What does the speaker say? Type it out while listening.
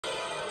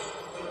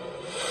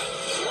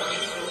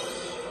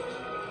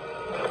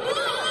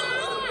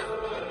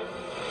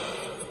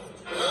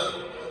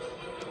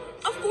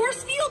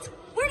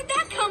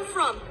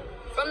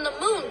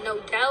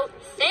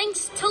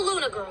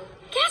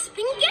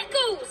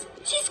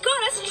us! She's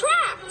got us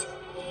trapped!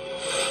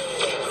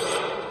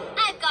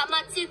 I've got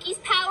Matsuki's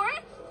power.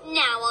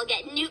 Now I'll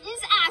get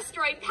Newton's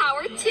asteroid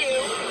power,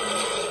 too.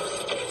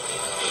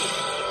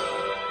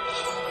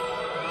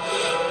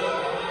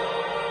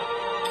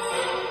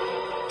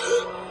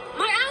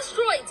 My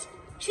asteroids!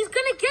 She's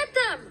gonna get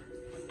them!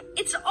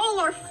 It's all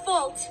our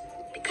fault.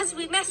 Because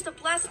we messed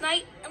up last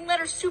night and let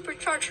her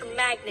supercharge her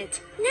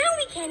magnet. Now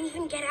we can't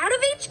even get out of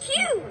HQ.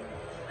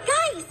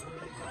 Guys,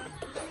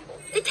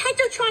 the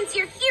Tetrotron's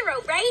your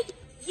hero, right?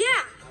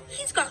 Yeah,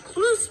 he's got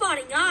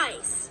clue-spotting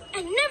eyes.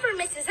 And never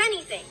misses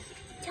anything.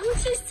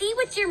 Don't you see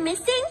what you're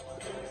missing?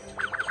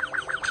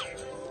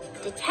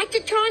 The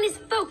Tetrotron is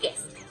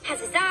focused, has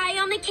his eye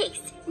on the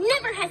case,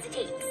 never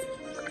hesitates.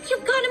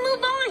 You've got to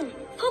move on.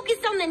 Focus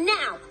on the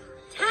now.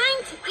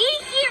 Time to be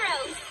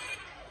heroes.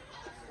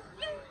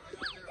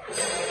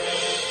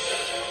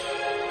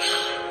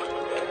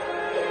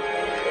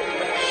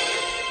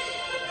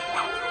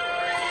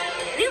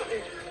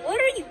 Newton, what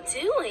are you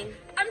doing?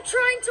 I'm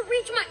trying to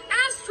reach my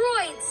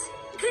asteroids.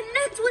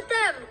 Connect with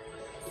them.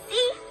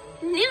 See?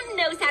 Newton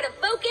knows how to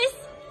focus.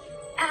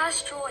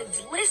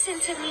 Asteroids, listen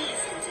to me.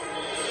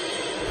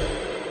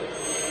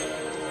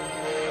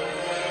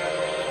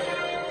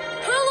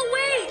 Pull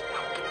away!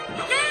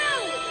 Now!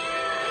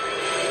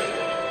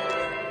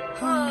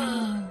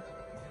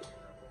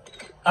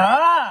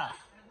 Ah!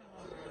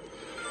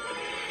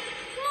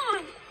 Come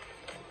on.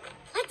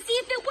 Let's see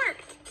if it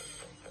works.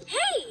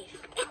 Hey,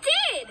 it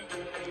did.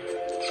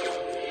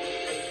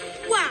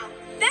 Wow,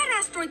 that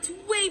asteroid's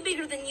way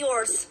bigger than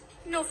yours.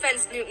 No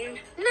offense, Newton.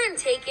 None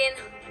taken.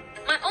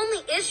 My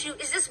only issue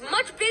is this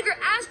much bigger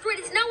asteroid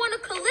is now on a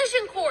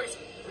collision course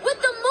with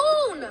the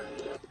moon.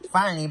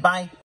 Finally, bye.